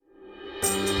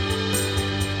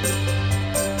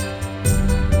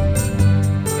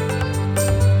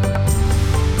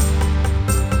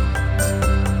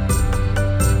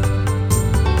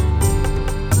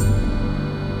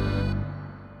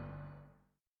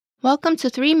Welcome to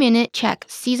 3-Minute Czech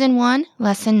Season 1,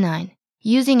 Lesson 9,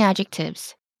 Using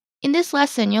Adjectives. In this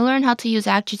lesson, you'll learn how to use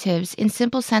adjectives in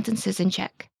simple sentences in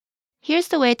Czech. Here's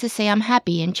the way to say I'm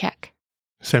happy in Czech.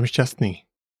 Jsem šťastný.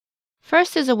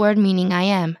 First is a word meaning I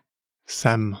am.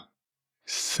 Jsem.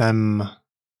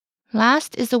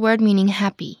 Last is the word meaning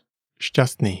happy.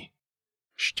 Šťastný.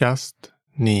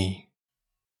 Šťastný.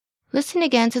 Listen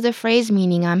again to the phrase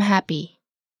meaning I'm happy.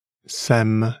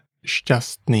 Jsem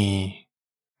šťastný.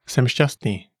 Jsem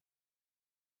šťastný.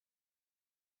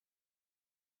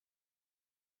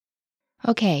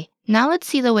 Okay, now let's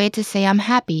see the way to say I'm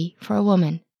happy for a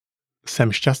woman.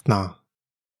 Jsem šťastná.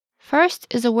 First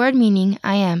is a word meaning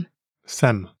I am.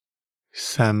 Jsem.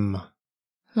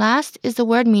 Last is the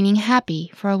word meaning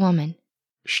happy for a woman.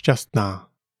 Šťastná.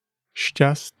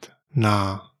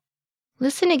 Šťastná.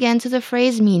 Listen again to the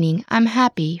phrase meaning I'm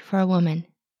happy for a woman.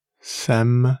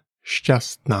 Jsem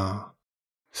šťastná.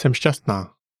 Jsem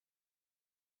šťastná.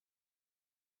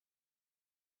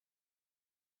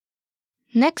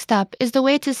 Next up is the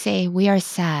way to say we are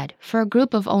sad for a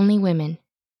group of only women.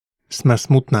 Jsme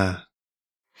smutné.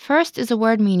 First is a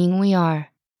word meaning we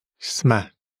are.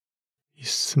 Jsme.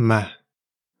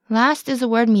 Last is a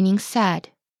word meaning sad.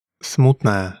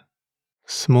 Smutné.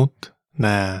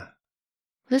 Smutné.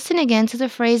 Listen again to the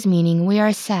phrase meaning we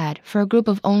are sad for a group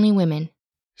of only women.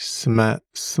 Jsme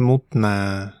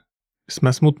smutné.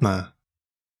 Jsme smutné.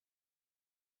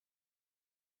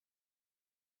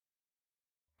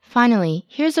 Finally,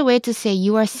 here's a way to say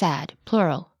you are sad,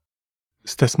 plural.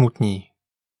 Jste smutní.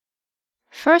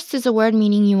 First is a word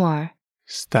meaning you are.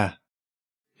 Jste.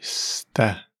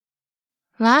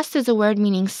 Last is a word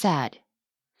meaning sad.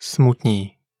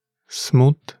 Smutní.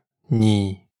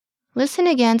 Smutní. Listen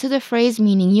again to the phrase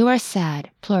meaning you are sad,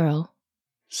 plural.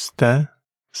 Jste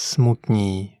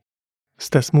smutní.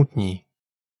 Jste smutní.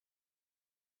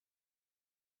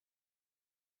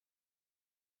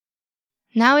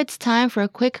 Now it's time for a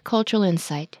quick cultural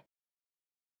insight.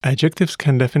 Adjectives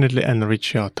can definitely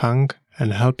enrich your tongue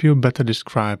and help you better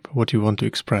describe what you want to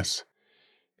express.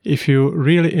 If you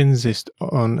really insist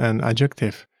on an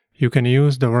adjective, you can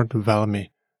use the word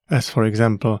velmi, as for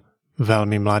example,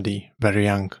 velmi mladý, very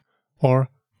young, or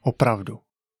opravdu,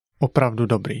 opravdu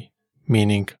dobrý,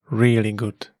 meaning really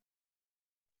good.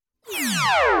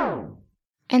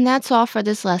 And that's all for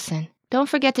this lesson. Don't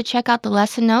forget to check out the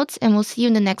lesson notes and we'll see you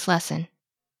in the next lesson.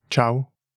 Ciao.